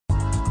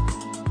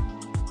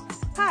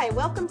Hi,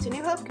 welcome to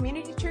New Hope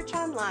Community Church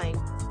Online.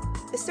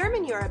 The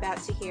sermon you are about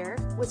to hear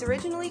was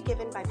originally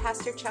given by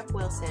Pastor Chuck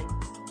Wilson.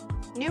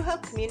 New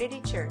Hope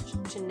Community Church,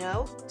 to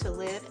know, to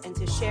live, and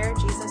to share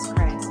Jesus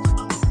Christ.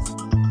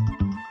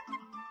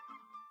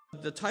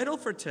 The title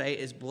for today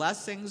is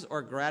Blessings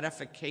or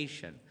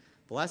Gratification.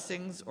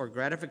 Blessings or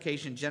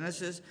Gratification,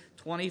 Genesis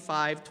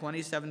 25,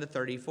 27 to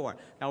 34.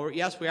 Now,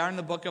 we are in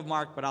the book of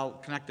Mark, but I'll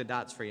connect the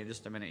dots for you in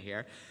just a minute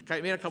here.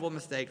 I made a couple of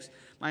mistakes.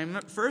 My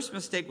first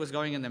mistake was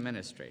going into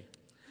ministry.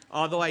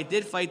 Although I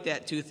did fight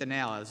that tooth and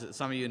nail, as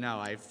some of you know,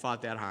 I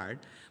fought that hard.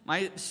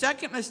 My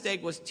second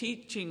mistake was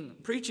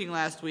preaching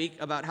last week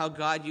about how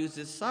God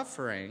uses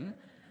suffering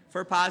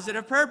for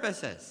positive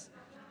purposes.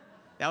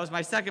 That was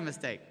my second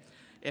mistake.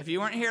 If you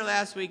weren't here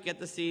last week, get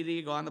the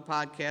CD, go on the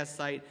podcast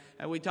site.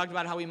 We talked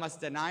about how we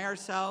must deny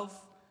ourselves,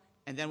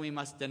 and then we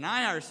must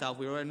deny ourselves.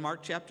 We were in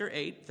Mark chapter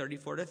 8,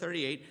 34 to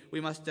 38.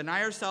 We must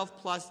deny ourselves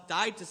plus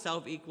die to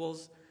self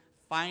equals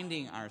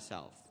finding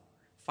ourselves.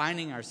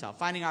 Finding ourselves,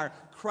 finding our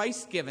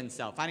Christ-given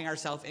self, finding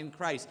ourselves in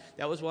Christ.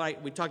 That was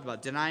what we talked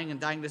about, denying and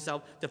dying to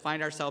self to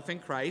find ourselves in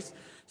Christ.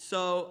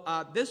 So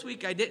this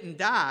week I didn't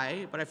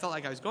die, but I felt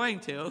like I was going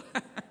to.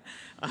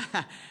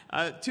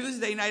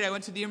 Tuesday night I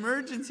went to the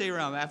emergency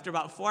room after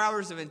about 4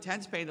 hours of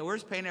intense pain, the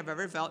worst pain I've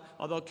ever felt,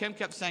 although Kim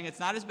kept saying it's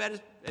not as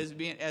bad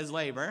as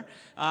labor.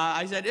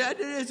 I said, yeah, it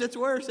is, it's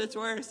worse.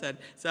 And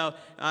so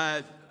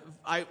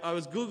I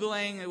was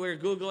Googling, we were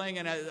Googling,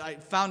 and I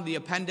found the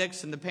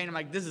appendix and the pain. I'm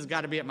like, this has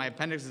got to be it. My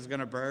appendix is going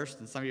to burst.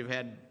 And some of you have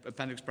had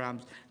appendix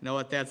problems, know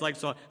what that's like.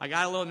 So I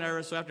got a little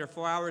nervous. So after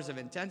 4 hours of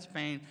intense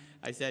pain,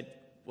 I said,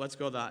 let's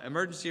go to the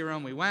emergency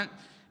room. We went,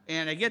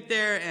 and I get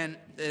there, and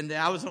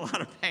I was in a lot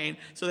of pain.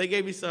 So they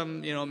gave me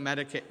some,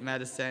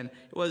 medicine.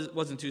 It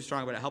wasn't too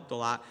strong, but it helped a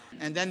lot.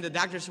 And then the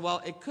doctor said,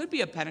 well, it could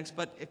be appendix,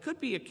 but it could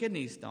be a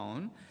kidney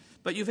stone.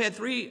 But you've had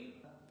 3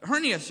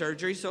 hernia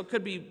surgeries, so it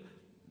could be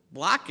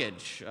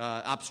blockage,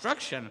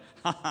 obstruction.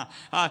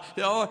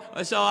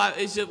 So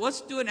he said,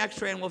 let's do an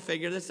x-ray and we'll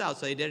figure this out.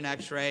 So they did an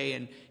x-ray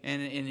and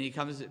he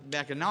comes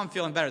back and now I'm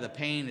feeling better. The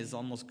pain is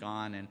almost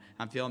gone and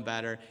I'm feeling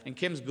better. And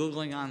Kim's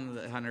Googling on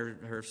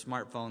her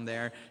smartphone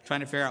there,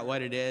 trying to figure out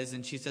what it is.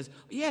 And she says,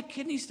 yeah,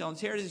 kidney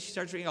stones. Here it is. She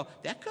starts reading,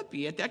 that could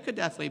be it. That could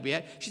definitely be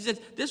it. She said,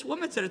 this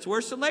woman said it's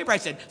worse than labor. I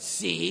said,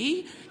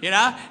 see?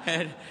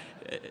 And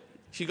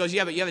she goes,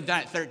 yeah, but you haven't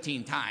done it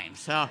 13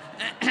 times. So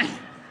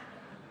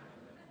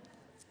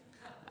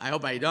I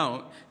hope I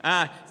don't.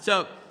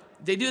 So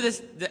they do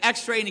the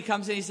x-ray, and he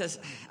comes in, he says,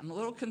 I'm a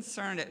little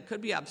concerned. It could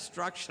be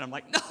obstruction. I'm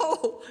like,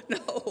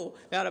 no,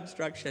 not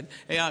obstruction.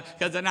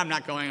 Because then I'm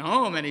not going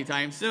home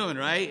anytime soon,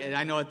 right? And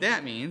I know what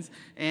that means.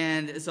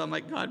 And so I'm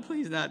like, God,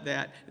 please not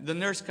that. The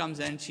nurse comes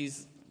in.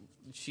 She's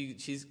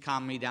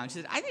calmed me down. She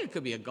said, I think it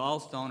could be a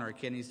gallstone or a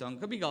kidney stone. It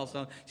could be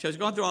gallstone. She was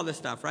going through all this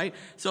stuff, right?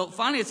 So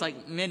finally, it's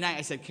like midnight.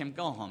 I said, Kim,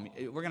 go home.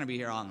 We're going to be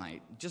here all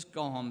night. Just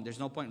go home. There's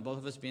no point in both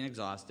of us being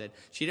exhausted.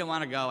 She didn't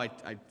want to go. I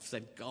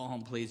said, go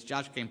home, please.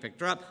 Josh came,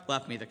 picked her up,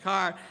 left me the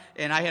car,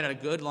 and I had a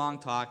good long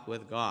talk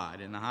with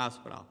God in the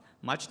hospital.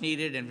 Much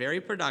needed and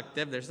very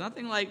productive. There's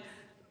nothing like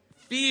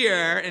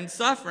fear and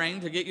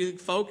suffering to get you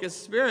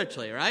focused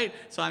spiritually, right?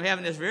 So I'm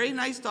having this very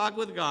nice talk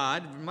with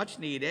God, much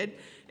needed.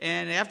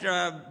 And after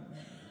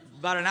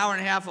about an hour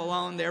and a half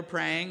alone there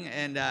praying,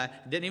 and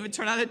didn't even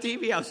turn on the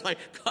TV. I was like,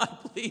 God,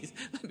 please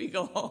let me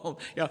go home.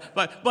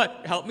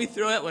 But help me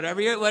through it,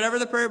 whatever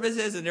the purpose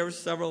is. And there were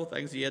several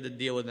things he had to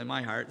deal with in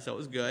my heart, so it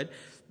was good.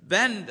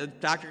 Then the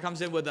doctor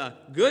comes in with the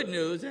good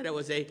news that it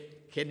was a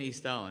kidney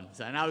stone.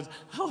 And I was,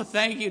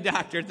 thank you,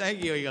 doctor,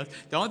 thank you. He goes,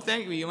 don't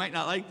thank me. You might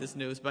not like this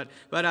news, but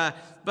I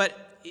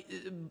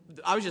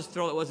was just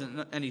thrilled it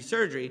wasn't any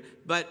surgery,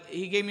 but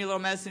he gave me a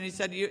little medicine. He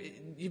said,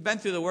 you've been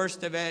through the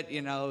worst of it,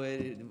 you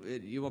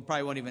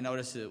probably won't even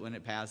notice it when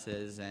it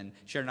passes. And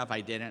sure enough, I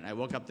didn't. I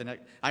woke up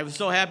I was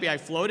so happy. I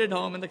floated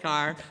home in the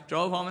car,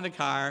 drove home in the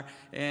car,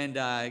 and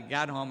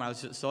got home. I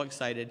was just so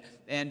excited.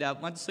 And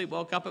went to sleep,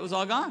 woke up, it was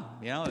all gone.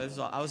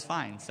 I was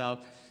fine. So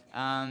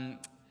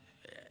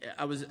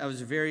I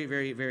was very,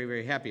 very, very,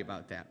 very happy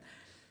about that.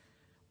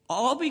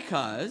 All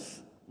because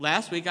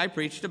last week I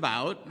preached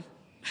about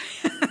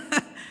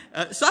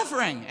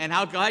suffering and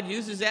how God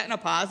uses that in a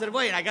positive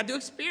way. And I got to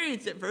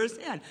experience it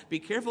firsthand. Be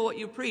careful what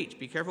you preach.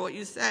 Be careful what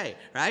you say,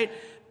 right?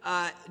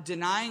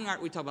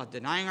 We talk about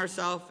denying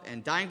ourselves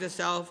and dying to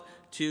self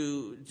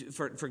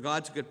for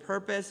God's good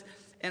purpose.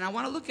 And I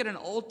want to look at an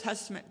Old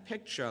Testament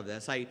picture of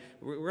this.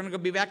 We're going to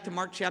be back to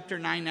Mark chapter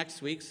 9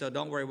 next week, so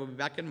don't worry, we'll be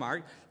back in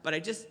Mark.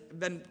 But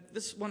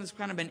this one has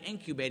kind of been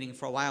incubating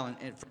for a while.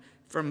 And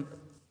from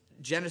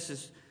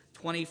Genesis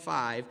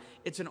 25,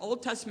 it's an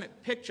Old Testament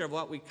picture of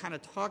what we kind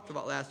of talked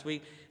about last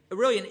week,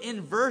 really an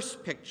inverse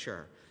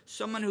picture.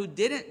 Someone who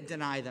didn't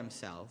deny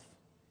themselves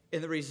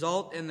in the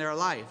result in their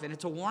life. And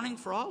it's a warning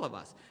for all of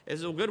us.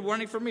 It's a good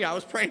warning for me. I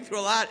was praying through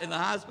a lot in the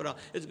hospital.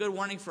 It's a good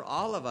warning for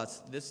all of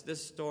us,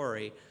 this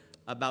story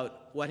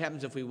about what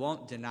happens if we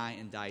won't deny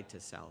and die to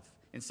self.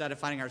 Instead of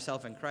finding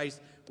ourselves in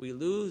Christ, we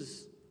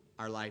lose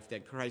our life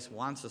that Christ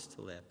wants us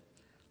to live.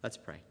 Let's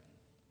pray.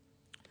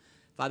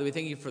 Father, we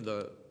thank you for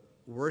the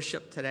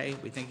worship today.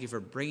 We thank you for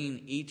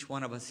bringing each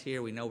one of us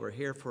here. We know we're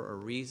here for a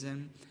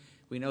reason.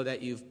 We know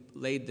that you've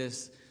laid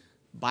this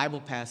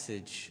Bible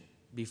passage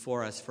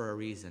before us for a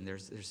reason.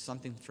 There's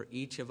something for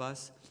each of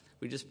us.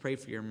 We just pray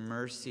for your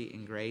mercy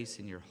and grace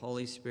and your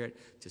Holy Spirit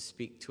to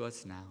speak to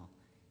us now.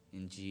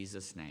 In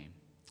Jesus' name,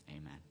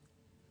 amen.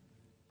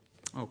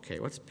 Okay,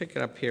 let's pick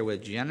it up here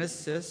with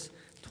Genesis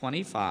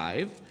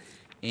 25.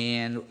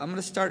 And I'm going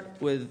to start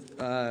with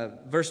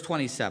verse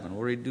 27.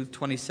 We'll read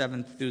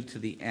 27 through to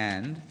the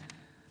end.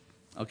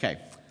 Okay,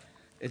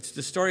 it's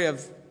the story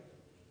of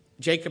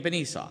Jacob and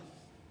Esau.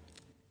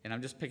 And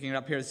I'm just picking it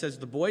up here. It says,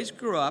 the boys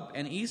grew up,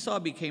 and Esau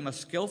became a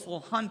skillful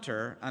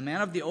hunter, a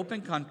man of the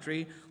open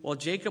country, while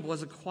Jacob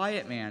was a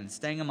quiet man,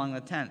 staying among the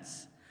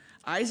tents.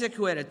 Isaac,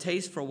 who had a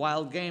taste for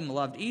wild game,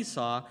 loved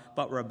Esau,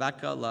 but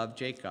Rebekah loved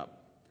Jacob.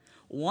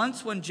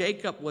 Once when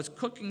Jacob was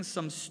cooking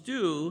some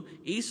stew,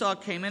 Esau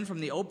came in from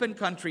the open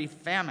country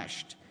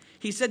famished.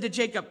 He said to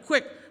Jacob,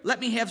 quick, let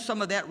me have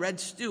some of that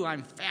red stew.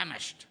 I'm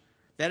famished.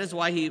 That is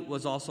why he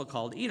was also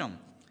called Edom.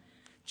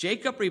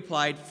 Jacob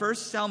replied,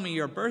 first sell me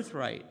your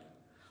birthright.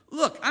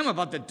 Look, I'm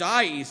about to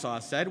die, Esau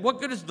said. What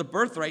good is the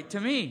birthright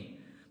to me?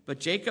 But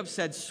Jacob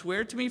said,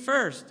 swear to me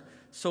first.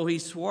 So he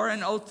swore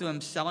an oath to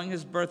him, selling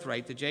his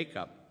birthright to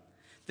Jacob.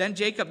 Then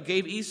Jacob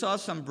gave Esau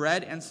some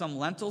bread and some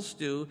lentil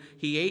stew.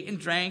 He ate and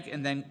drank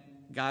and then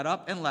got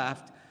up and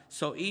left.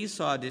 So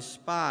Esau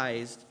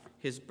despised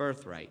his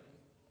birthright.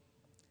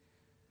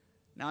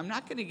 Now, I'm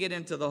not going to get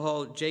into the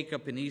whole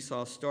Jacob and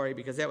Esau story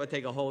because that would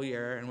take a whole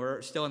year, and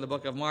we're still in the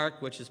book of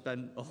Mark, which has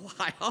been a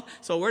while.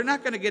 So we're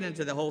not going to get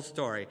into the whole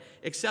story,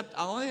 except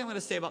the only thing I'm going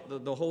to say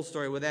about the whole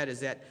story with that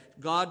is that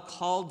God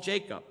called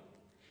Jacob.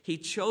 He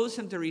chose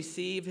him to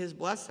receive his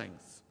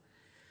blessings.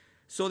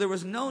 So there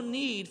was no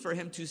need for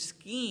him to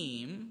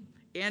scheme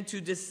and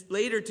to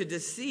later to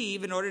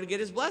deceive in order to get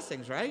his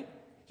blessings, right?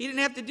 He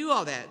didn't have to do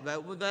all that,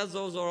 but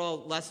those are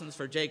all lessons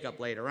for Jacob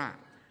later on.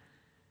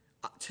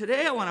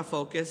 Today I want to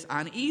focus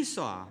on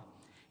Esau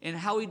and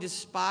how he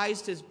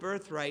despised his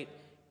birthright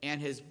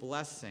and his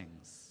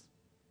blessings.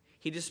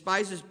 He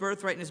despised his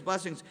birthright and his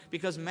blessings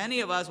because many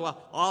of us,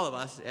 well, all of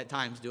us at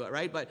times do it,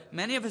 right? But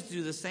many of us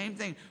do the same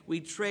thing. We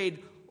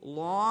trade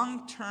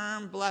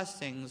long-term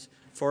blessings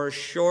for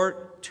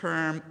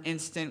short-term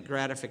instant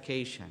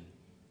gratification.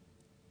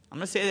 I'm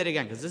going to say that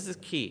again because this is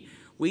key.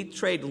 We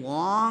trade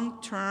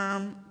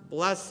long-term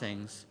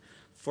blessings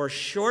for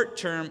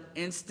short-term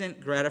instant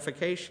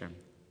gratification.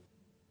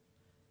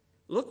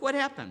 Look what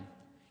happened.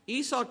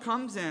 Esau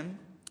comes in.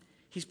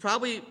 He's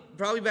probably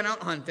been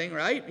out hunting,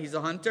 right? He's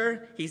a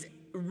hunter. He's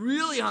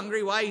really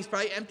hungry. Why? He's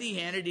probably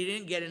empty-handed. He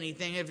didn't get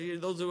anything.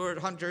 Those who are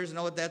hunters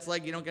know what that's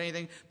like. You don't get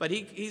anything. But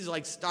he's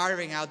like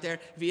starving out there.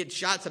 If he had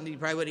shot something, he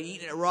probably would have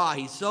eaten it raw.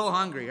 He's so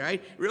hungry,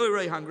 right? Really,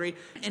 really hungry.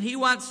 And he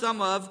wants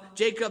some of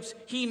Jacob's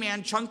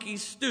He-Man chunky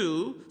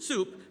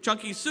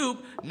chunky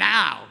soup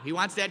now. He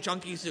wants that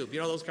chunky soup. You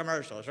know those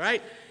commercials,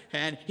 right?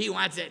 And he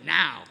wants it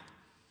now.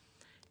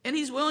 And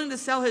he's willing to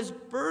sell his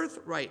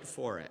birthright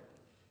for it.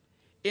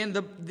 And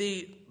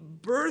the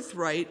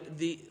birthright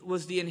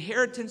was the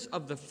inheritance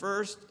of the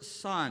first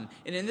son.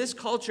 And in this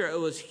culture, it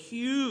was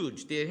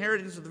huge. The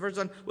inheritance of the first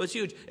son was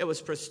huge. It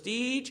was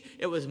prestige,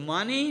 it was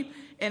money,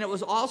 and it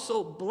was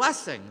also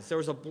blessings. There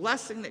was a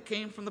blessing that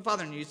came from the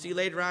father. And you see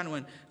later on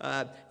when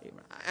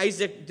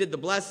Isaac did the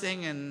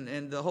blessing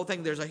and the whole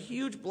thing, there's a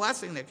huge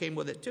blessing that came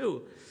with it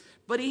too.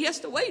 But he has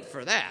to wait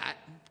for that.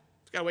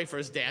 He's got to wait for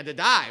his dad to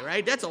die,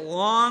 right? That's a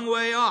long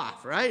way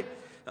off, right?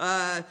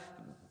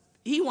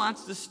 He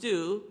wants the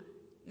stew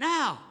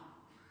now.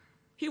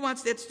 He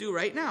wants that stew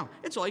right now.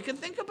 It's all he can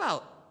think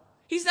about.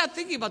 He's not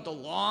thinking about the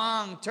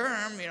long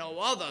term,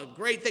 all the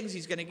great things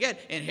he's going to get,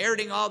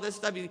 inheriting all this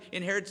stuff. He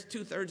inherits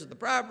 2/3 of the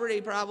property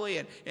probably,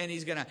 and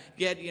he's going to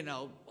get,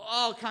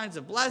 all kinds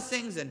of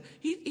blessings. And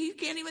he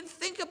can't even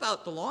think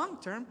about the long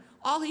term.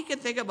 All he can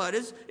think about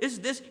is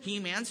this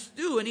He-Man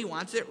stew, and he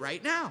wants it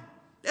right now.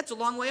 That's a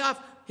long way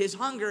off. His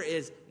hunger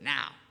is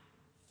now.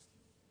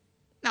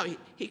 Now,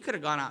 he could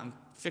have gone out and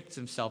fixed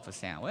himself a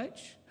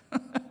sandwich,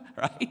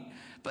 right?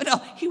 But no,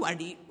 he wanted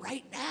to eat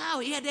right now.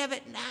 He had to have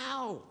it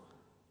now.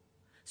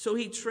 So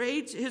he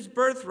trades his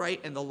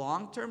birthright and the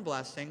long-term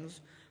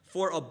blessings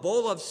for a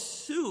bowl of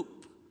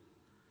soup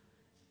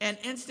and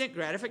instant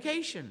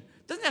gratification.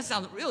 Doesn't that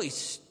sound really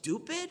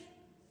stupid?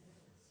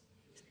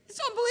 It's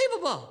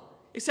unbelievable.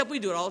 Except we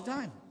do it all the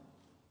time.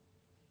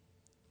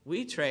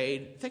 We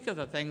trade, think of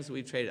the things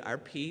we traded, our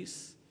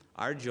peace,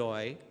 our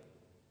joy,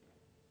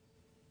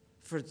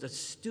 for the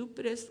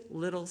stupidest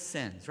little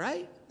sins,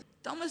 right?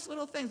 Dumbest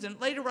little things. And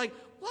later we're like,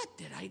 what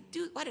did I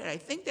do? Why did I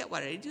think that?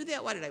 Why did I do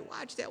that? Why did I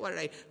watch that? Why did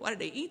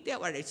I eat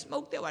that? Why did I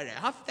smoke that? Why did I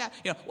huff that?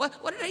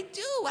 What did I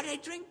do? Why did I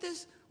drink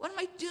this? What am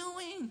I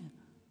doing?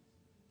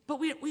 But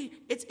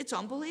it's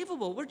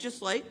unbelievable. We're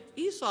just like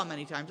Esau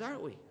many times,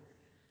 aren't we?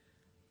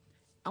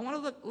 I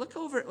want to look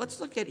over, let's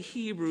look at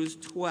Hebrews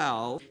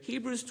 12.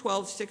 Hebrews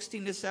 12,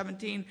 16 to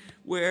 17,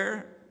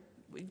 where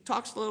it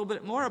talks a little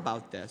bit more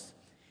about this.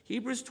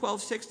 Hebrews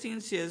 12,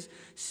 16 says,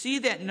 see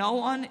that no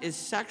one is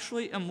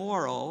sexually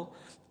immoral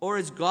or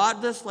is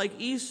godless like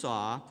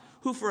Esau,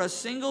 who for a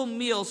single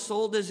meal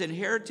sold his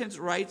inheritance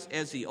rights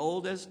as the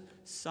oldest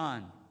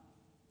son.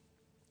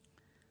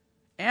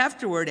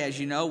 Afterward, as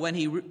you know, when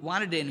he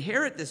wanted to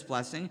inherit this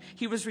blessing,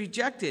 he was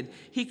rejected.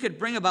 He could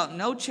bring about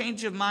no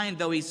change of mind,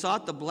 though he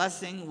sought the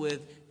blessing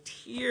with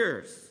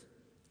tears.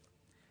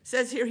 It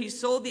says here he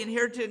sold the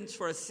inheritance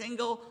for a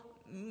single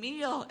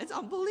meal. It's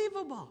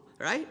unbelievable,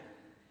 right?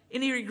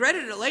 And he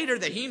regretted it later.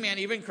 The He-Man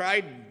even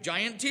cried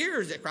giant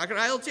tears,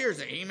 crocodile tears.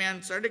 The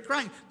He-Man started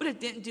crying, but it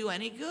didn't do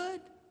any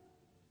good.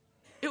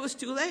 It was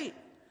too late.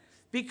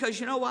 Because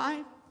you know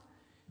why?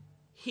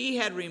 He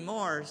had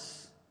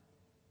remorse,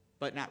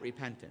 but not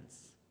repentance.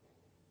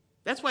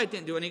 That's why it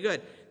didn't do any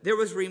good. There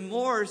was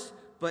remorse,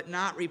 but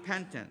not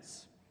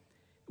repentance,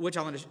 which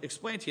I'm going to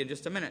explain to you in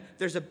just a minute.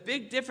 There's a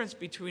big difference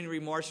between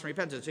remorse and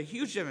repentance. A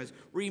huge difference.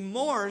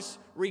 Remorse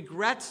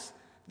regrets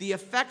the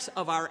effects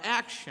of our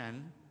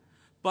action,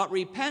 but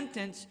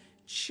repentance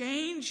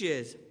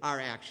changes our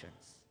actions.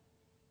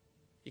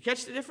 You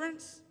catch the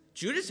difference?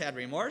 Judas had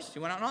remorse. He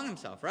went out and hung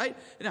himself, right?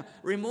 Now,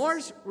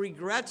 remorse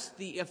regrets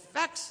the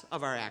effects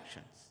of our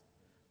actions.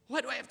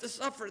 Why do I have to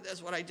suffer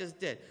this, what I just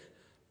did?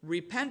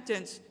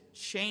 Repentance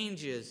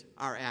changes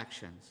our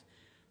actions.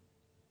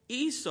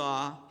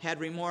 Esau had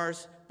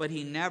remorse, but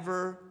he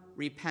never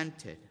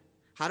repented.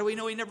 How do we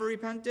know he never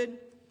repented?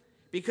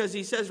 Because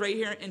he says right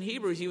here in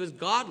Hebrews, he was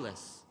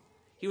godless.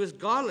 He was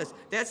godless.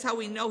 That's how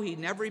we know he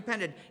never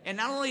repented. And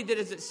not only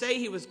does it say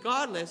he was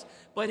godless,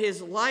 but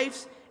his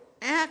life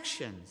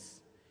actions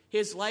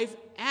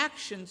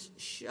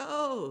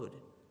showed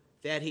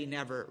that he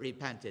never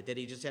repented, that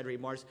he just had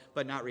remorse,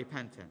 but not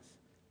repentance.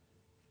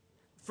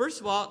 First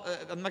of all,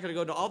 I'm not going to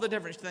go into all the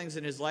different things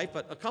in his life,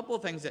 but a couple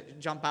of things that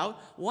jump out.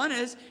 One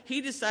is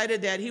he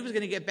decided that he was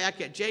going to get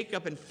back at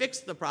Jacob and fix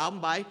the problem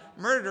by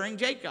murdering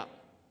Jacob.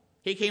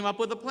 He came up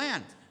with a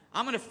plan.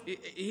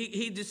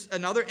 He just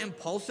another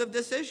impulsive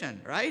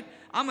decision, right?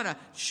 I'm going to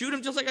shoot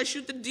him just like I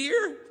shoot the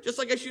deer, just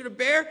like I shoot a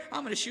bear.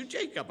 I'm going to shoot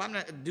Jacob. I'm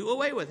going to do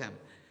away with him.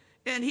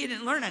 And he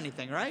didn't learn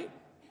anything, right?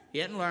 He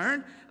didn't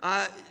learn.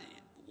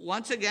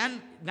 Once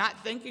again,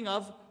 not thinking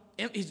of,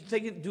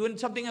 doing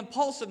something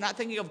impulsive, not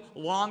thinking of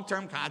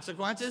long-term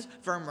consequences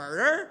for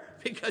murder,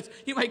 because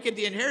you might get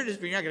the inheritance,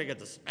 but you're not going to get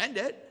to spend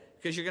it,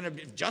 because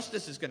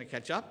justice is going to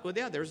catch up. Well,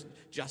 yeah, there's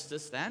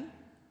justice then,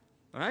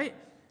 right?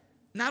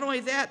 Not only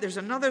that, there's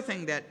another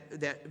thing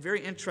that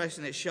very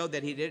interesting that showed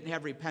that he didn't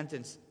have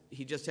repentance.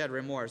 He just had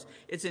remorse.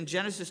 It's in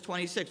Genesis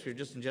 26. We're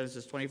just in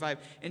Genesis 25.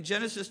 In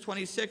Genesis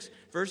 26,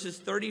 verses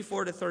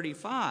 34 to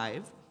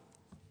 35,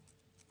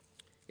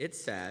 it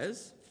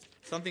says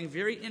something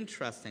very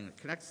interesting. It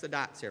connects the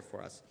dots here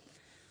for us.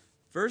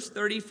 Verse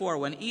 34,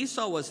 when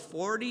Esau was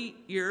 40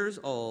 years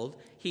old,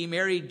 he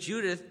married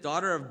Judith,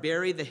 daughter of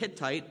Beri the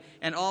Hittite,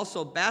 and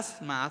also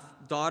Basemath,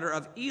 daughter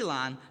of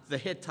Elon the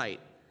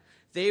Hittite.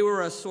 They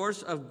were a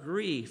source of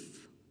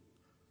grief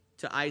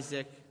to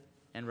Isaac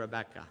and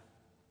Rebekah.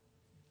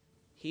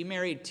 He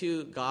married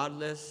two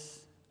godless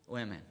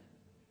women,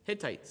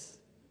 Hittites,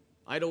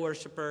 idol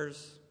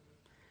worshipers.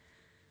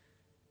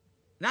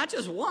 Not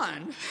just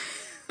one,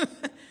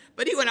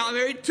 but he went out and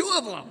married two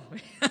of them.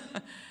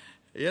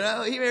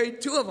 He married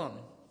two of them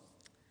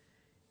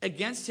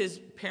against his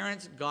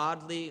parents'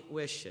 godly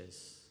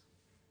wishes.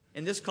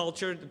 In this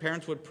culture, the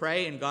parents would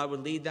pray and God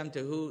would lead them to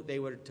who they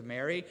were to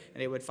marry,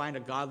 and they would find a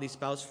godly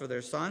spouse for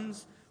their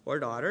sons or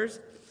daughters.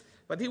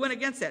 But he went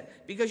against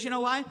that because you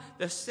know why?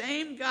 The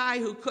same guy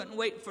who couldn't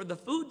wait for the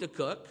food to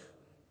cook,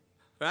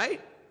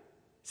 right?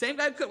 Same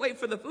guy who couldn't wait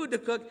for the food to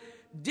cook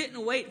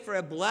didn't wait for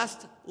a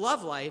blessed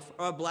love life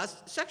or a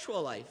blessed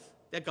sexual life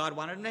that God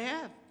wanted him to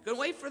have. Couldn't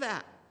wait for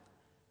that.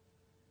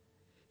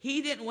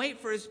 He didn't wait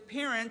for his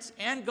parents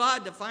and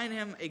God to find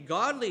him a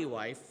godly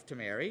wife to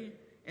marry.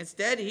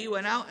 Instead, he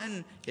went out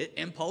and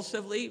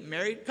impulsively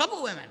married a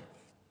couple women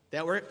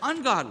that were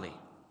ungodly.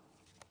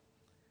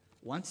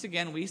 Once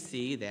again, we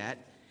see that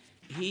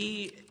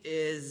he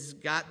is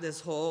got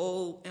this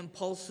whole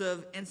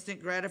impulsive,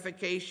 instant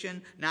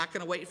gratification, not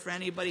going to wait for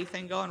anybody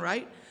thing going,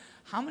 right?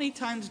 How many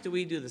times do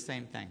we do the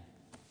same thing?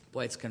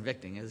 Boy, it's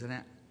convicting, isn't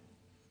it?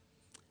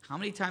 How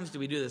many times do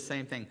we do the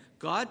same thing?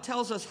 God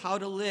tells us how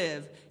to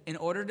live in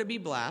order to be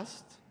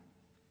blessed,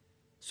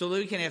 so that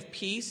we can have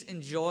peace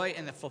and joy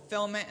and the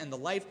fulfillment and the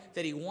life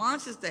that he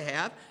wants us to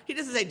have. He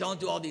doesn't say don't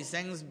do all these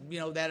things,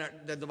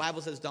 that the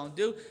Bible says don't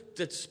do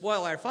to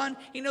spoil our fun.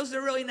 He knows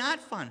they're really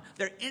not fun.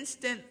 They're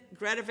instant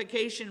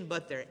gratification,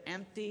 but they're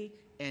empty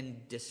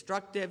and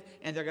destructive,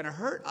 and they're going to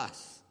hurt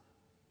us.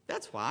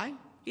 That's why.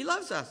 He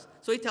loves us.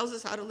 So he tells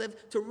us how to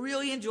live, to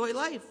really enjoy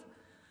life.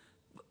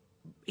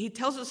 He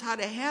tells us how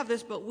to have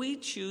this, but we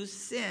choose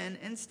sin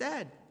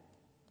instead.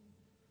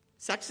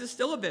 Sex is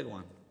still a big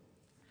one.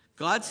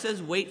 God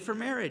says wait for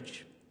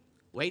marriage.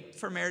 Wait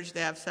for marriage to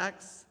have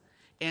sex.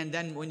 And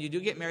then when you do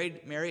get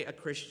married, marry a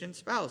Christian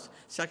spouse.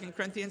 2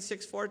 Corinthians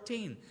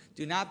 6:14.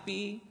 Do not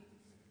be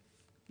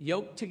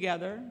yoked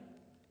together.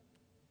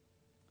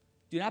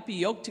 Do not be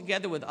yoked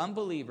together with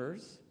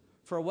unbelievers.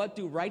 For what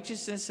do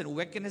righteousness and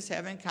wickedness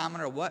have in common,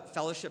 or what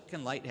fellowship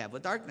can light have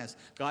with darkness?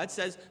 God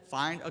says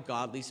find a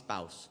godly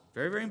spouse.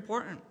 Very, very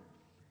important.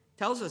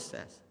 tells us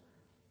this.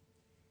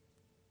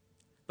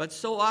 But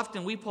so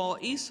often we pull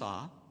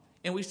Esau,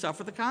 and we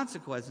suffer the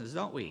consequences,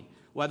 don't we?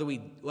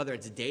 Whether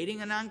it's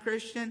dating a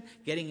non-Christian,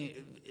 getting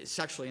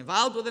sexually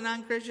involved with a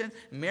non-Christian,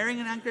 marrying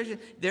a non-Christian,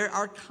 there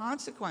are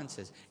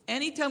consequences.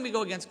 Anytime we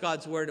go against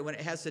God's word when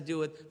it has to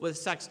do with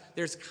sex,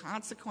 there's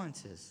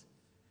consequences.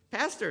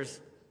 Pastors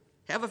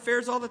have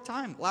affairs all the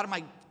time. A lot of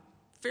my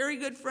very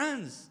good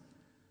friends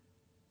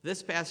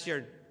this past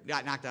year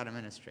got knocked out of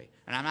ministry.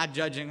 And I'm not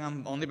judging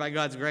them, only by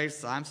God's grace.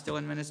 So I'm still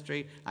in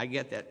ministry. I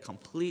get that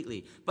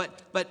completely.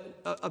 But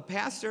a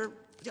pastor,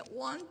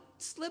 one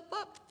slip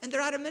up, and they're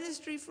out of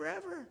ministry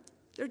forever.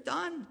 They're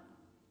done.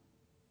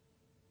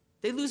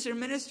 They lose their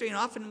ministry, and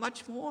often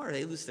much more.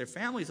 They lose their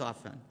families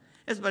often.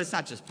 But it's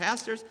not just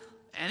pastors.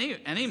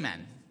 Any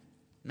men.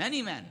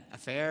 Many men.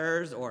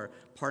 Affairs or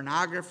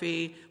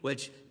pornography,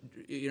 which,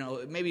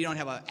 maybe you don't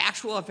have an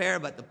actual affair,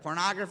 but the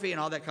pornography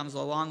and all that comes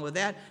along with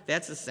that,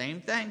 that's the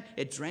same thing.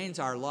 It drains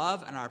our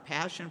love and our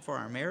passion for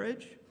our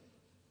marriage.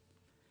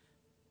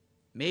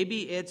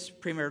 Maybe it's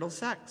premarital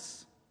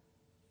sex.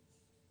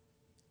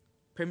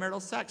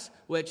 Premarital sex,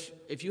 which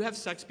if you have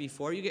sex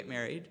before you get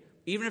married,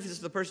 even if it's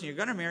the person you're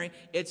going to marry,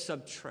 it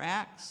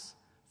subtracts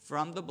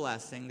from the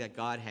blessing that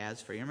God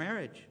has for your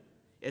marriage.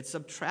 It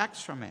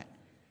subtracts from it.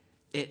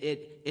 And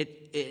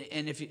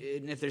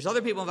if there's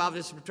other people involved,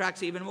 it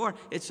subtracts even more.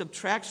 It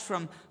subtracts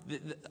from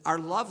our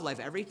love life.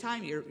 Every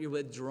time you're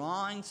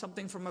withdrawing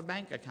something from a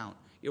bank account.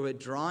 You're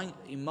withdrawing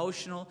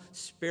emotional,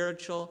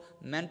 spiritual,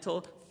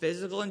 mental,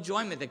 physical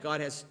enjoyment that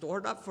God has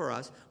stored up for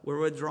us. We're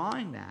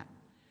withdrawing that.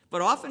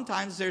 But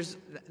oftentimes, there's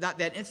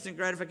that instant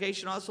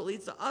gratification also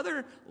leads to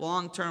other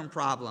long-term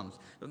problems.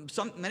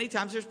 Many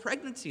times, there's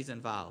pregnancies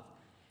involved.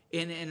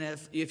 And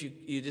if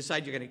you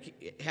decide you're going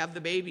to have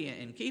the baby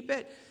and keep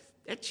it,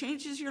 it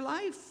changes your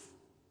life.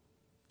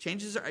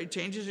 Changes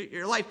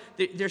your life.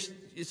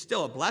 It's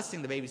still a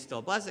blessing. The baby's still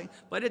a blessing.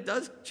 But it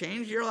does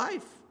change your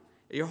life.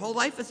 Your whole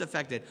life is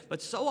affected.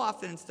 But so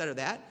often, instead of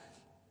that,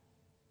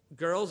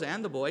 girls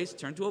and the boys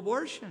turn to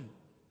abortion.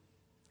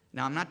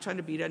 Now, I'm not trying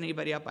to beat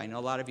anybody up. I know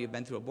a lot of you have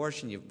been through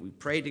abortion. We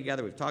prayed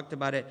together. We've talked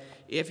about it.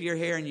 If you're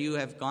here and you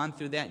have gone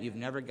through that and you've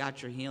never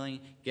got your healing,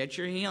 get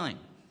your healing.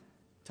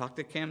 Talk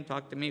to Kim.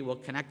 Talk to me. We'll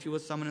connect you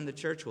with someone in the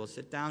church. We'll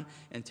sit down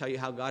and tell you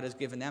how God has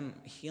given them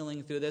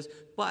healing through this.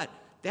 But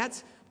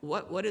that's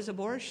what is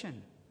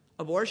abortion?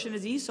 Abortion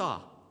is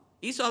Esau.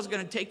 Esau's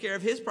going to take care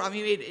of his problem.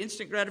 He made an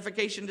instant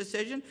gratification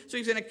decision, so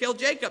he's going to kill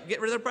Jacob, get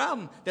rid of the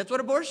problem. That's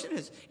what abortion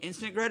is.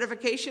 Instant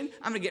gratification,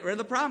 I'm going to get rid of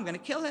the problem. I'm going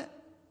to kill it.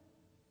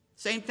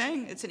 Same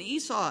thing. It's an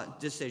Esau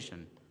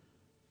decision.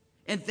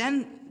 And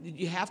then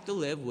you have to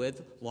live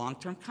with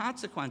long-term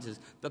consequences,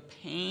 the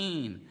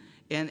pain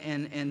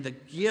and the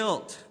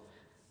guilt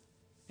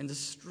and the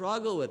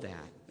struggle with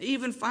that.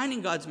 Even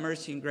finding God's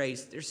mercy and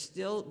grace, there's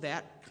still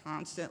that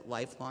constant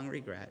lifelong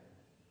regret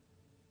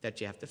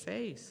that you have to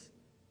face.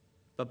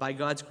 But by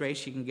God's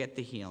grace, you can get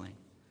the healing.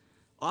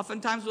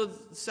 Oftentimes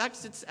with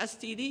sex, it's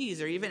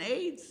STDs or even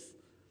AIDS.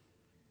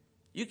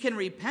 You can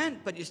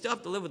repent, but you still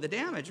have to live with the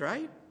damage,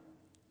 right?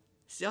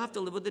 Still have to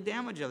live with the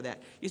damage of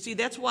that. You see,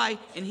 that's why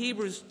in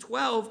Hebrews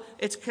 12,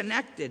 it's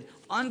connected.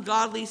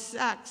 Ungodly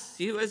sex.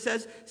 See what it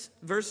says?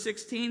 Verse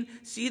 16,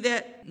 see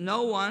that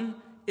no one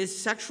is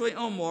sexually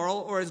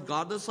immoral or is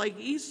godless like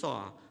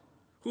Esau,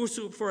 who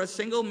for a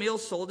single meal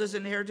sold his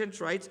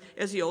inheritance rights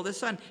as the oldest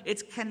son.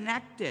 It's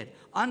connected.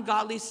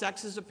 Ungodly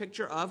sex is a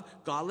picture of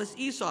godless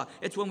Esau.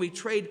 It's when we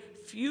trade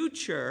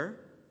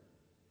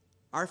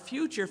our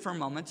future for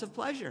moments of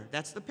pleasure.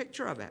 That's the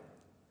picture of it.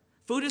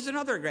 Food is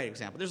another great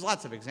example. There's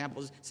lots of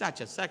examples. It's not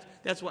just sex.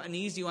 That's an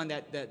easy one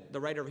that the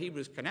writer of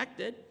Hebrews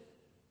connected.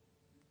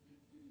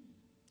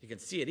 You can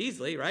see it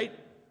easily, right?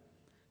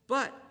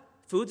 But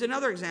food's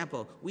another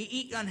example. We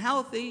eat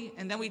unhealthy,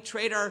 and then we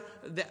trade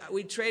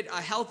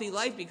a healthy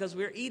life because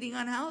we're eating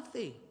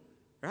unhealthy,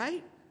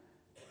 right?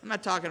 I'm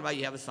not talking about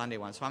you have a Sunday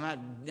one, so I'm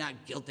not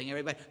guilting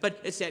everybody. But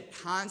it's that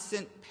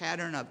constant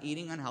pattern of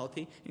eating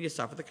unhealthy, and we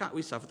suffer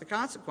the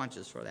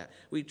consequences for that.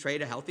 We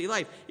trade a healthy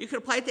life. You could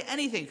apply it to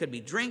anything. It could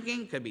be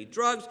drinking, could be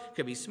drugs,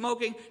 could be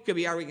smoking, could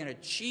be are we going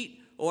to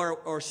cheat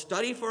or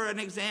study for an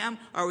exam?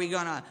 Are we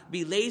going to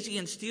be lazy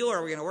and steal, or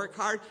are we going to work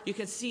hard? You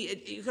can see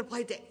it. You could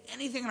apply it to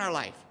anything in our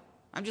life.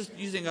 I'm just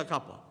using a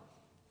couple.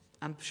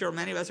 I'm sure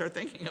many of us are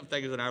thinking of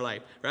things in our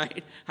life,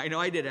 right? I know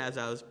I did as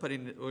I was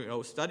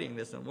studying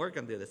this and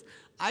working through this.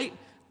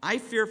 I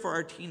fear for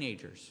our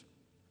teenagers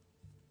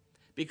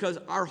because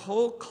our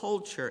whole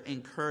culture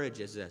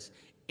encourages this.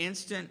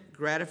 Instant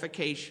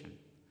gratification,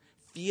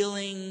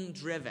 feeling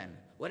driven.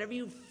 Whatever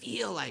you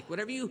feel like,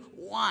 whatever you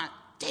want,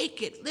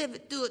 take it, live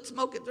it, do it,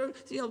 smoke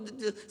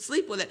it,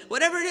 sleep with it,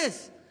 whatever it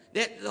is.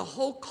 That the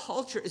whole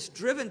culture is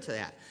driven to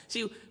that.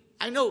 See,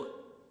 I know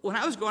when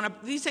I was growing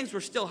up, these things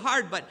were still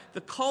hard, but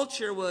the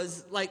culture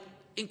was like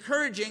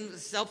encouraging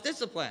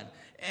self-discipline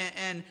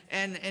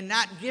and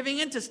not giving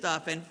into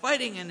stuff and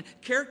fighting and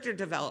character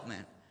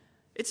development.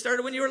 It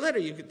started when you were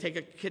little. You could take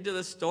a kid to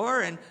the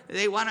store, and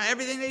they want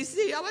everything they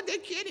see. I want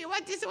that candy, I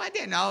want this, I want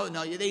that. No,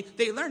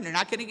 they learn. They're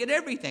not going to get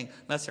everything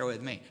unless they're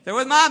with me. If they're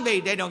with Mom, they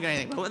don't get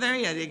anything. But when they're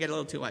here, they get a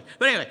little too much.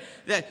 But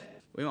anyway,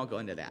 we won't go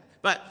into that.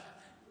 But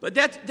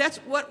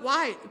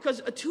why?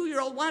 Because a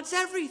 2-year-old wants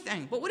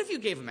everything. But what if you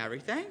gave them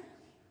everything?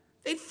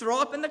 They'd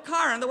throw up in the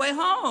car on the way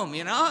home,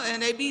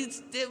 and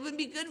it would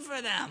be good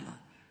for them.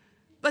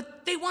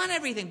 But they want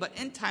everything. But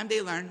in time,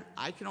 they learn,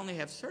 I can only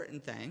have certain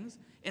things,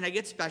 and I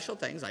get special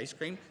things, ice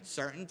cream,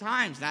 certain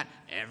times, not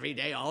every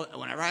day,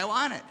 whenever I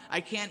want it.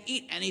 I can't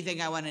eat anything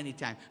I want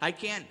anytime. I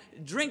can't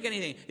drink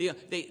anything.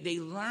 They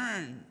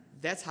learn.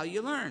 That's how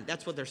you learn.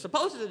 That's what they're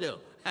supposed to do.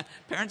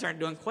 Parents aren't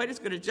doing quite as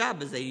good a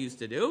job as they used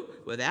to do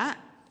with that.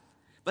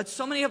 But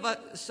so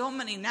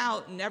many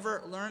now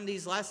never learn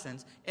these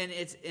lessons,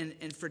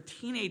 and for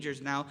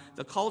teenagers now,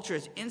 the culture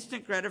is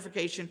instant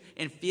gratification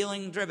and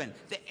feeling driven.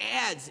 The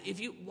ads,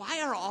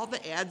 why are all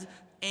the ads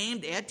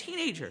aimed at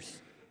teenagers?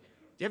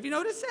 Have you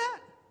noticed that?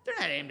 They're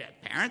not aimed at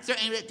parents, they're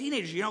aimed at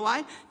teenagers. You know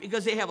why?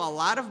 Because they have a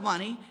lot of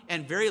money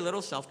and very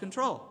little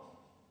self-control.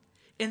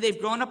 And they've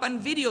grown up on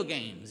video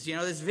games,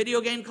 this video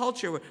game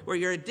culture where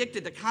you're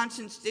addicted to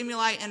constant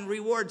stimuli and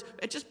rewards.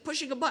 It's just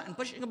pushing a button,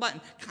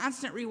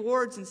 constant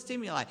rewards and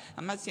stimuli.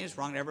 I'm not saying it's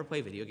wrong to ever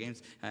play video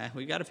games.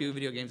 We've got a few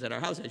video games at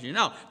our house, as you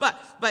know. But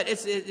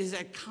it's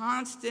a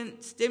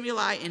constant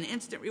stimuli and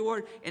instant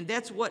reward, and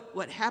that's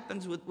what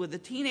happens with the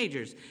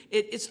teenagers.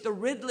 It's the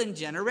Ritalin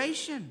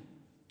generation,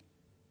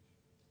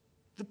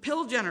 the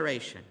pill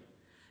generation.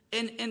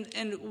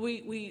 And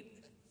we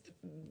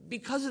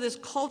because of this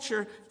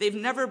culture, they've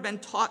never been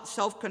taught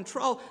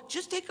self-control.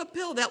 Just take a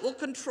pill that will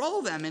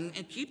control them and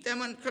keep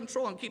them in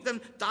control and keep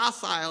them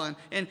docile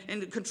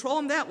and control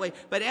them that way.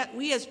 But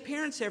we as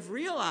parents have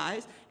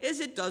realized is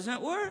it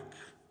doesn't work.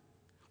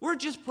 We're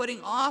just putting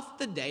off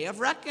the day of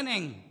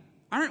reckoning,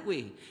 aren't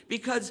we?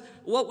 Because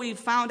what we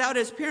found out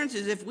as parents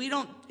is if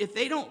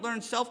they don't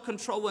learn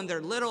self-control when they're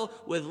little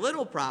with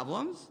little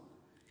problems,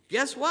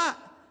 guess what?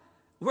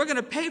 We're going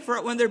to pay for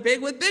it when they're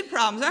big with big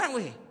problems, aren't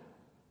we?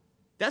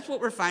 That's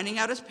what we're finding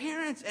out as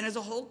parents and as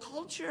a whole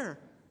culture,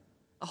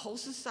 a whole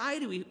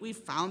society. We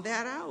found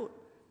that out.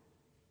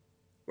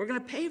 We're going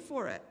to pay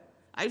for it.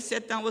 I've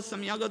sat down with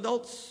some young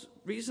adults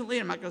recently.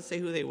 I'm not going to say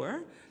who they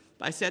were,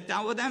 but I sat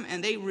down with them,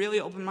 and they really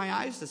opened my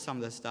eyes to some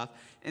of this stuff.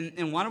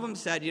 And one of them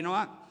said, you know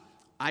what?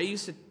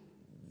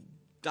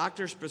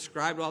 Doctors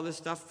prescribed all this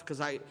stuff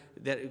because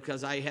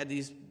I had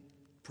these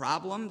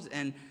problems,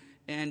 and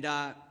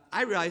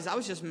I realized I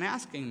was just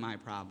masking my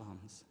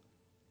problems.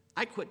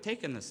 I quit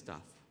taking this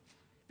stuff.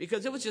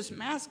 Because it was just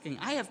masking.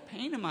 I have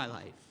pain in my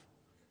life.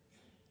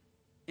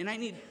 And I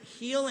need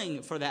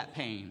healing for that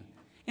pain.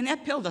 And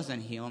that pill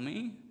doesn't heal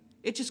me.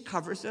 It just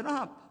covers it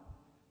up.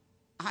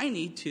 I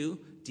need to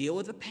deal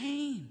with the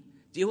pain,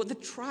 deal with the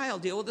trial,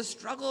 deal with the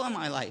struggle in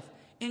my life,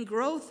 and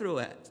grow through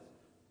it.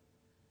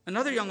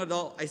 Another young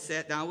adult I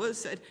sat down with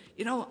said,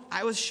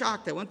 I was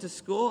shocked. I went to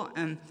school,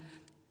 and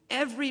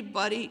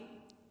everybody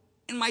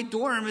in my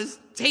dorm is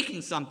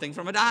taking something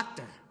from a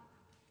doctor.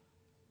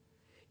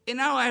 And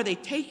not only are they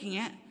taking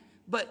it,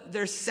 but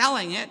they're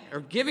selling it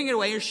or giving it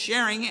away or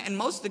sharing it. And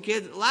most of the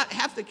kids,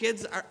 half the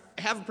kids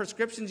have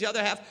prescriptions, the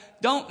other half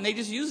don't, and they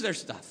just use their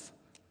stuff.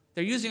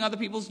 They're using other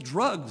people's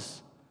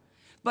drugs.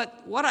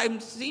 But what I'm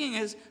seeing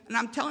is, and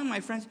I'm telling my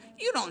friends,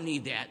 you don't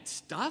need that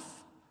stuff.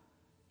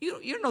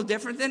 You're no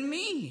different than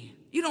me.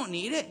 You don't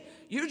need it.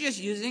 You're just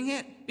using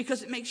it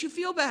because it makes you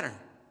feel better.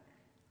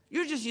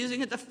 You're just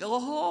using it to fill a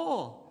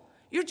hole.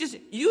 You're just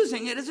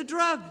using it as a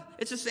drug.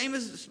 It's the same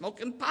as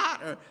smoking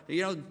pot or,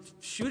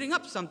 shooting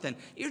up something.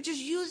 You're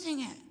just using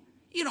it.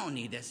 You don't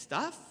need this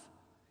stuff.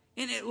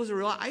 And it was a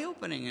real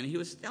eye-opening. And he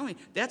was telling me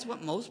that's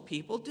what most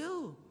people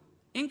do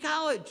in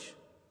college.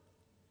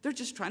 They're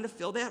just trying to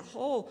fill that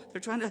hole.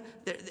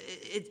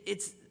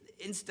 It's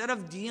instead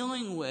of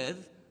dealing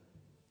with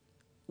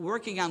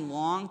working on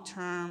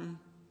long-term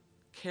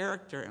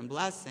character and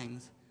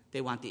blessings,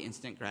 they want the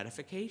instant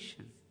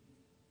gratification.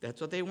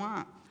 That's what they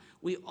want.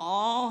 We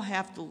all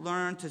have to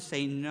learn to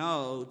say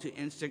no to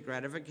instant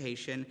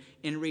gratification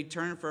in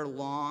return for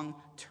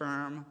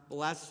long-term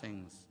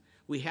blessings.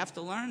 We have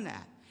to learn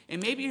that.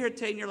 And maybe you're here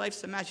today in your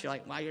life's a mess. You're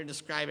like, wow, you're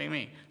describing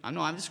me.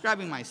 I'm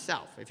describing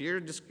myself. If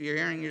you're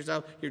hearing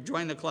yourself, you're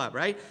joining the club,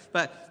 right?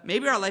 But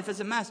maybe our life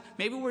is a mess.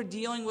 Maybe we're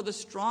dealing with a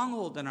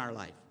stronghold in our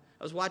life.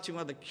 I was watching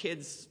one of the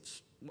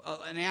kids,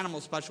 an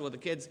animal special with the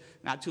kids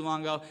not too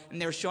long ago, and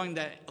they were showing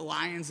the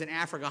lions in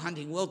Africa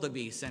hunting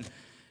wildebeest. And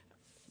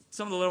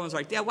some of the little ones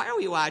were like, Dad, why are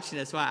we watching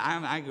this? Well,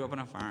 I grew up on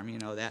a farm, you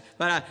know that.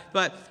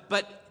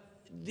 But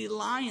the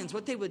lions,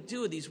 what they would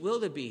do with these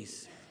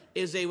wildebeest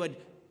is they would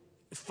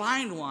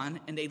find one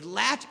and they'd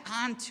latch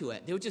onto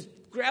it. They would just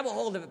grab a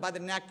hold of it by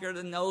the neck or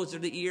the nose or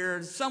the ear,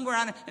 or somewhere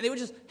on it, and they would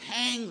just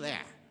hang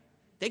there.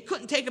 They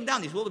couldn't take them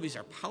down. These wildebeest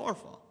are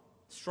powerful,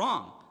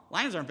 strong.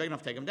 Lions aren't big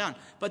enough to take them down.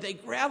 But they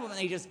grab them and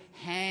they just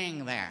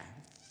hang there.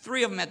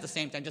 3 of them at the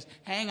same time, just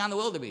hang on the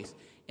wildebeest.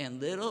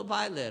 And little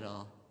by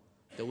little,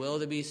 the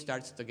wildebeest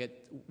starts to get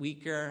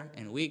weaker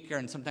and weaker,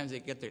 and sometimes they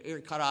get their ear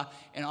cut off,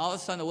 and all of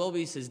a sudden the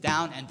wildebeest is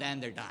down, and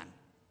then they're done.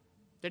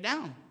 They're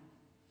down.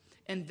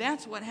 And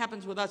that's what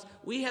happens with us.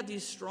 We have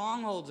these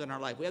strongholds in our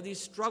life. We have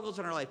these struggles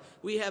in our life.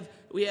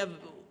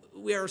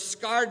 We are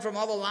scarred from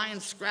all the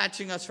lions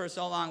scratching us for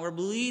so long. We're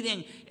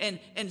bleeding,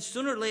 and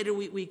sooner or later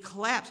we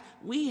collapse.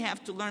 We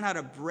have to learn how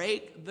to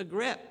break the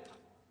grip.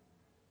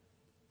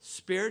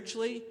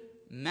 Spiritually,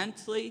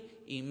 mentally,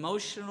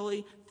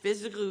 emotionally,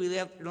 physically, we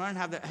have to learn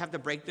how to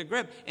break the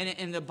grip.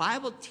 And the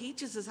Bible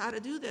teaches us how to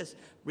do this.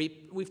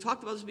 We've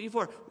talked about this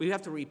before. We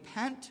have to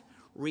repent,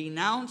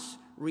 renounce,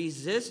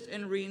 resist,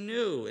 and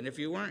renew. And if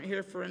you weren't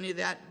here for any of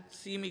that,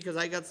 see me, because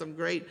I got some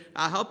great,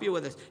 I'll help you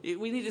with this.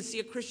 We need to see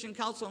a Christian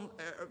counselor.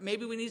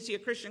 Maybe we need to see a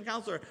Christian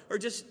counselor, or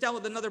just sit down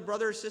with another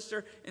brother or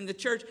sister in the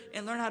church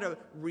and learn how to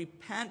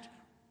repent,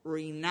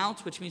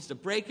 renounce, which means to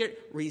break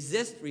it,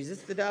 resist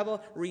the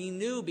devil,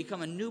 renew,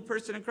 become a new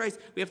person in Christ.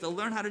 We have to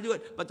learn how to do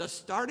it. But the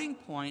starting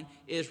point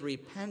is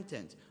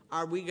repentance.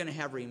 Are we going to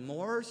have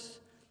remorse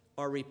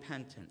or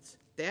repentance?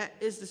 That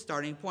is the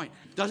starting point.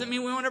 Doesn't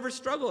mean we won't ever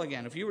struggle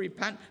again. If you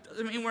repent,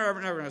 doesn't mean we're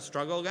never going to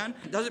struggle again.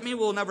 Doesn't mean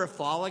we'll never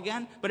fall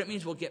again, but it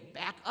means we'll get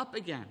back up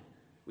again.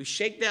 We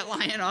shake that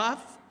lion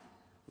off.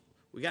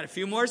 We got a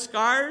few more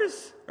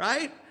scars,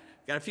 right?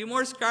 Got a few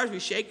more scars. We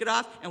shake it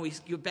off, and we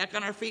get back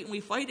on our feet, and we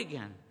fight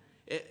again.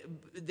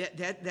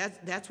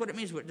 That's what it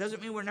means. It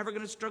doesn't mean we're never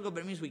going to struggle,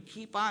 but it means we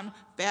keep on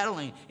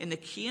battling. And the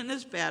key in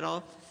this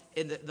battle,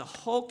 and the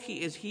whole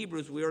key is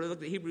Hebrews. We already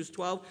looked at Hebrews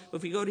 12. But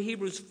if we go to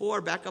Hebrews 4,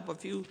 back up a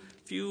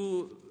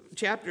few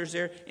chapters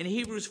there, in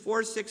Hebrews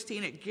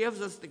 4:16, it gives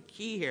us the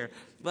key here.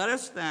 Let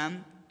us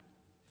then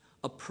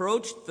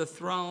approach the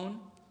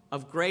throne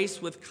of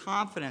grace with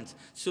confidence,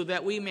 so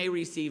that we may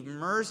receive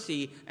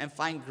mercy and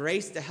find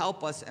grace to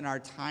help us in our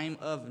time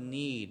of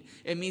need.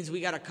 It means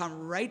we got to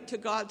come right to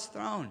God's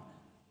throne.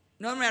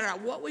 No matter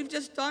what we've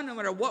just done, no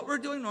matter what we're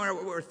doing, no matter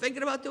what we're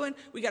thinking about doing,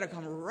 we got to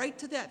come right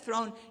to that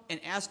throne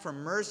and ask for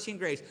mercy and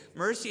grace.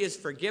 Mercy is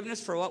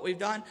forgiveness for what we've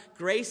done.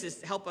 Grace is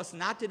to help us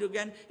not to do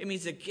again. It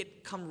means to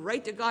come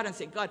right to God and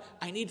say, God,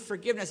 I need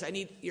forgiveness. I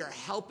need your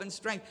help and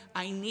strength.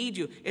 I need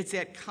you. It's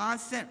that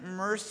constant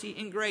mercy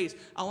and grace.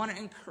 I want to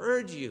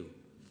encourage you.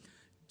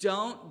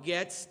 Don't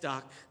get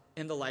stuck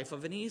in the life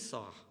of an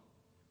Esau.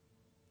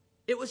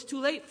 It was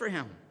too late for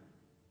him.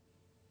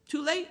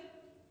 Too late.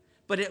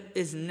 But it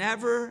is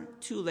never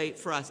too late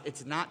for us.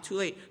 It's not too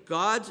late.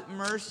 God's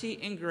mercy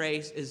and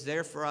grace is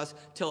there for us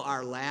till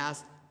our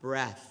last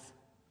breath.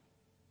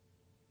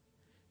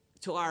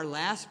 Till our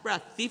last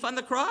breath. Thief on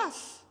the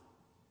cross.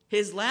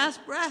 His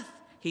last breath,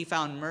 he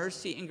found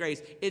mercy and grace.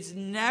 It's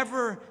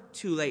never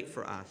too late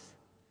for us.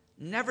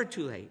 Never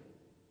too late.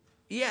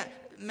 Yeah,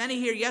 many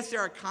here, yes,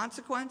 there are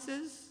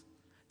consequences.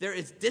 There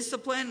is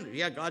discipline.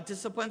 Yeah, God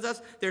disciplines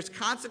us. There's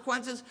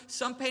consequences.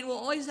 Some pain we'll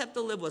always have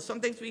to live with.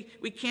 Some things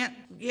we can't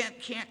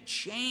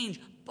change.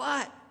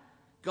 But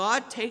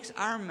God takes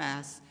our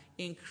mess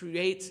and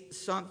creates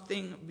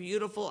something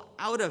beautiful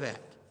out of it.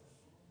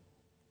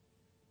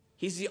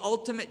 He's the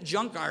ultimate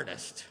junk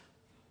artist.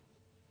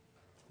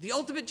 The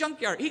ultimate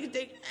junkyard. He can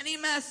take any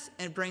mess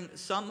and bring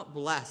some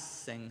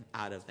blessing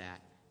out of that.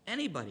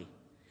 Anybody.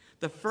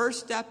 The first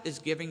step is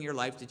giving your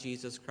life to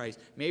Jesus Christ.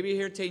 Maybe you're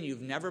here today and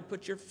you've never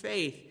put your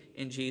faith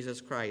in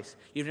Jesus Christ.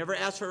 You've never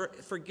asked for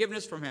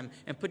forgiveness from him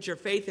and put your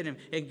faith in him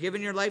and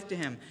given your life to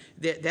him.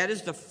 That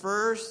is the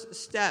first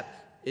step,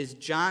 is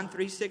John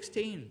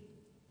 3:16.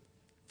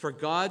 For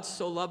God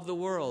so loved the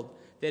world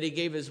that he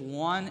gave his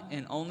one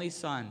and only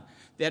Son,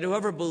 that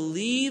whoever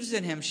believes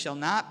in him shall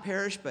not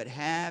perish but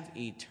have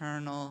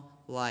eternal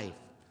life.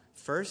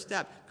 First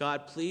step,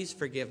 God, please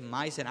forgive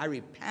my sin. I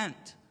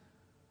repent.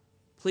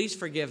 Please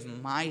forgive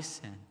my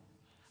sin.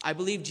 I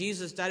believe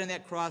Jesus died on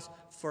that cross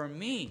for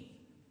me.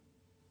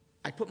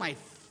 I put my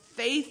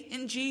faith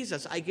in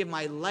Jesus. I give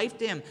my life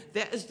to him.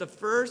 That is the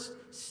first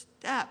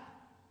step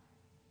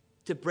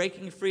to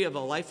breaking free of a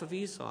life of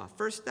Esau.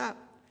 First step.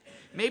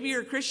 Maybe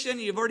you're a Christian,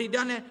 you've already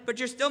done it, but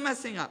you're still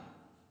messing up.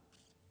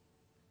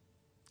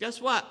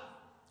 Guess what?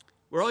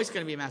 We're always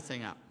going to be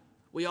messing up.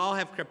 We all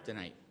have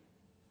kryptonite.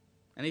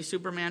 Any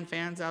Superman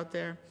fans out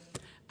there?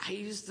 I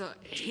used to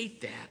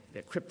hate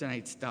that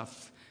kryptonite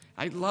stuff.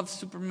 I loved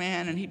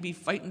Superman, and he'd be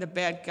fighting the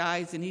bad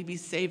guys, and he'd be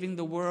saving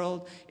the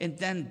world, and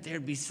then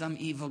there'd be some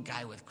evil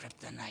guy with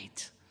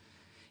kryptonite.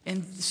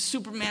 And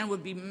Superman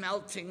would be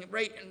melting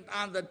right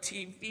on the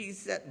TV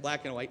set,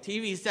 black and white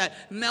TV set,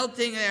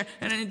 melting there,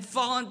 and then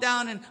falling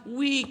down and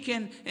weak,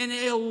 and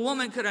a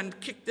woman could have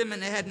kicked him in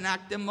the head,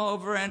 knocked him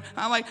over, and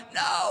I'm like,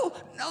 no,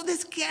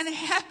 this can't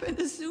happen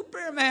to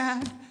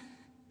Superman.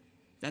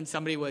 Then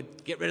somebody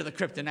would get rid of the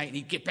kryptonite, and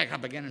he'd get back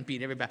up again and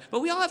beat everybody. But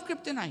we all have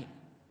kryptonite.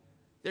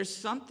 There's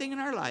something in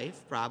our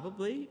life,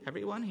 probably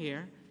everyone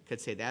here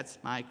could say, that's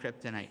my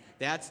kryptonite.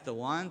 That's the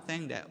one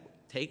thing that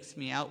takes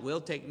me out,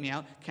 will take me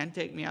out, can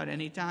take me out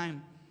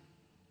anytime.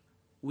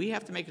 We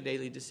have to make a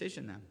daily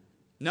decision then.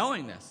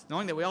 Knowing this,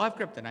 knowing that we all have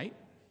kryptonite,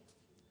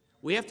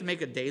 we have to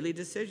make a daily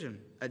decision,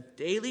 a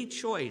daily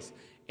choice.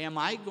 Am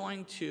I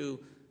going to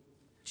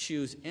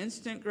choose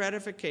instant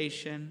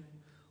gratification,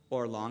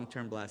 or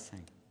long-term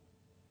blessing?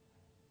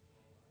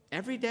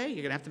 Every day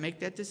you're going to have to make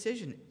that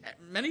decision.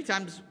 Many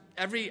times,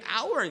 every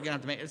hour you're going to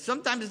have to make it.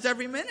 Sometimes it's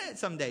every minute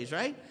some days,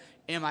 right?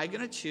 Am I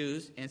going to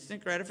choose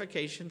instant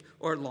gratification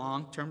or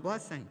long-term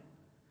blessing?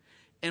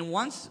 And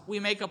once we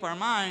make up our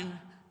mind,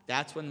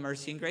 that's when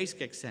mercy and grace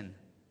kicks in.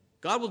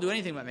 God will do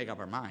anything but make up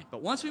our mind.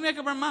 But once we make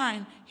up our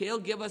mind, he'll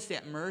give us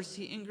that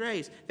mercy and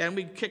grace. Then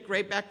we kick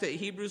right back to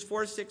Hebrews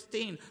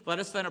 4:16. Let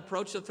us then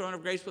approach the throne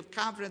of grace with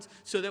confidence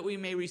so that we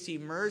may receive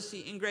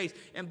mercy and grace.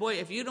 And boy,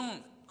 if you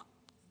don't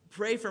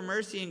pray for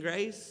mercy and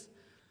grace,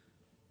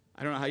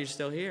 I don't know how you're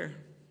still here.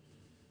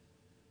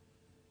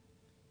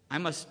 I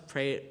must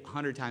pray it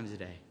 100 times a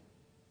day.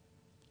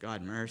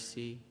 God,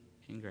 mercy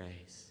and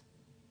grace.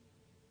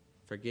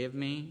 Forgive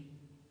me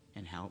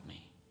and help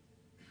me.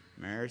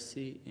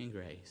 Mercy and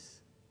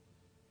grace.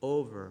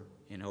 Over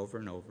and over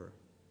and over.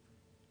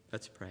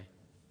 Let's pray.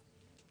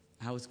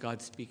 How is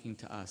God speaking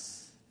to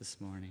us this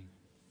morning?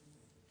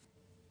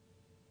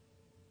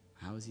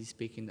 How is he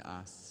speaking to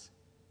us?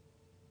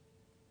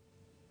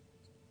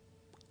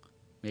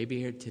 Maybe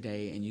you're here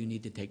today and you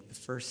need to take the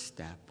first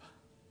step.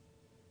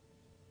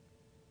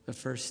 The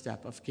first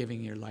step of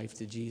giving your life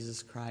to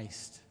Jesus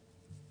Christ.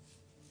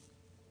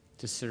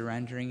 To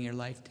surrendering your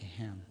life to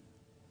him.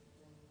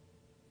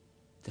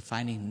 To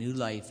finding new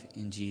life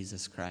in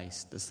Jesus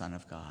Christ, the Son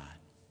of God.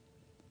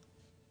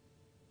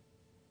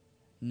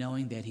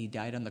 Knowing that he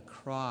died on the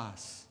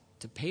cross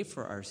to pay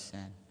for our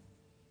sin.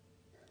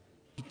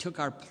 He took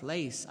our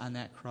place on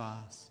that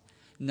cross.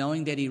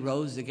 Knowing that he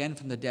rose again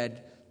from the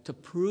dead to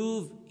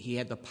prove he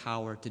had the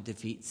power to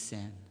defeat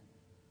sin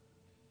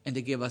and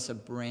to give us a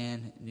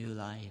brand new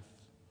life.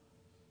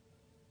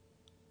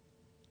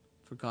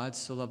 For God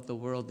so loved the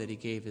world that he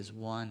gave his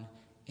one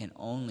and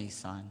only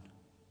Son,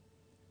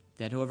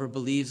 that whoever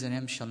believes in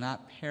him shall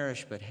not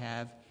perish but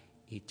have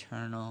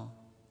eternal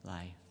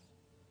life.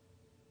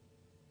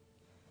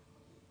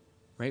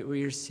 Right where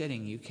you're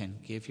sitting, you can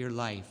give your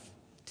life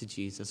to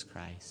Jesus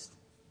Christ.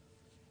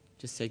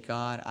 Just say,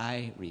 God,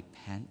 I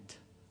repent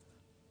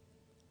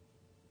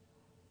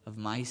of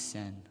my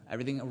sin.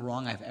 Everything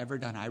wrong I've ever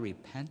done, I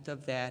repent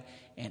of that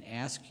and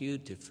ask you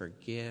to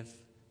forgive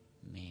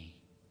me.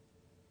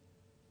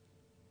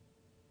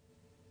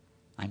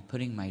 I'm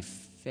putting my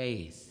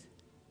faith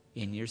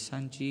in your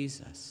Son,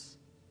 Jesus.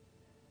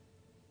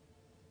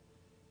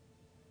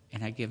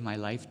 And I give my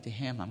life to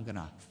him. I'm going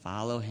to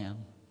follow him.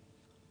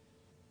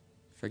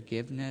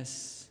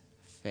 Forgiveness,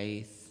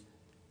 faith,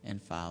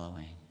 and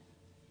following.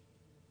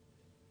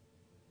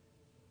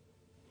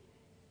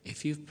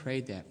 If you've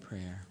prayed that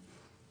prayer,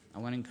 I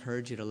want to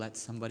encourage you to let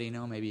somebody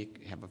know. Maybe you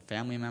have a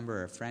family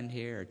member or a friend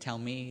here, or tell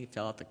me,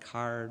 fill out the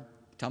card,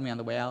 tell me on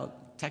the way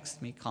out,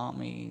 text me, call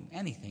me,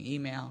 anything,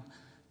 email.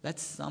 Let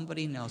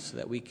somebody know so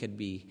that we could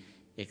be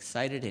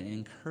excited and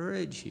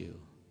encourage you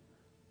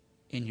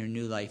in your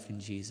new life in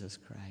Jesus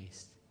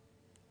Christ.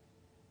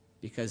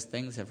 Because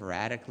things have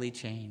radically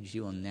changed.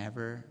 You will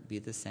never be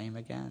the same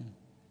again.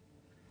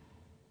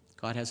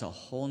 God has a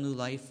whole new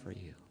life for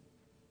you.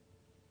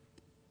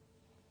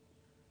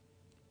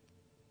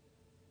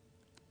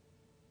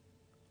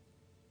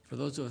 For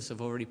those of us who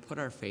have already put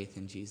our faith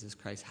in Jesus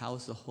Christ, how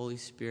is the Holy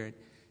Spirit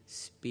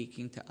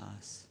speaking to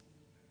us?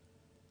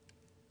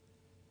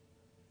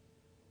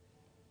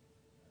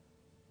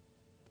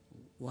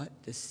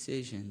 What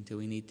decision do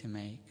we need to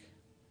make?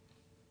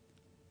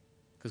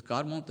 Because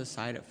God won't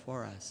decide it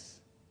for us.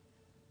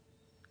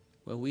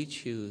 Will we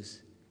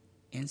choose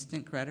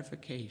instant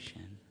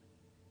gratification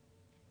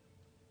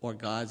or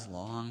God's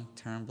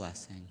long-term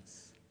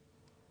blessings?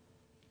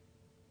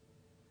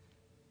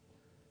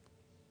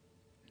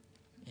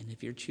 And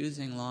if you're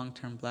choosing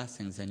long-term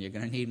blessings, then you're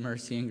going to need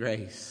mercy and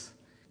grace,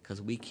 because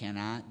we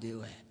cannot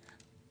do it.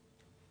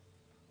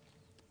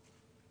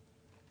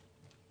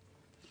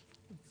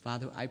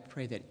 Father, I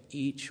pray that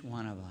each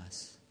one of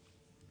us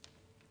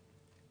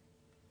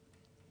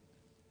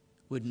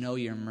would know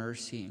your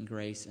mercy and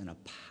grace in a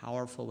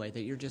powerful way,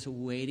 that you're just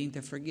waiting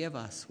to forgive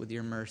us with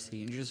your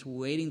mercy, and you're just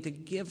waiting to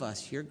give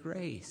us your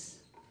grace.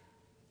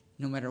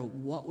 No matter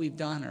what we've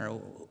done or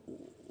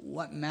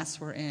what mess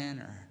we're in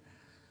or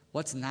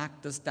what's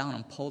knocked us down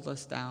and pulled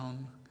us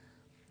down,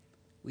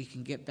 we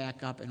can get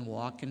back up and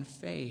walk in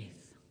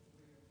faith.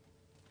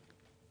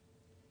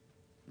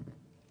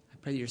 I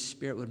pray that your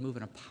Spirit would move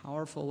in a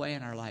powerful way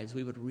in our lives.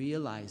 We would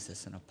realize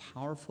this in a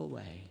powerful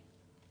way.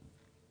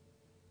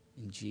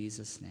 In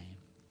Jesus' name.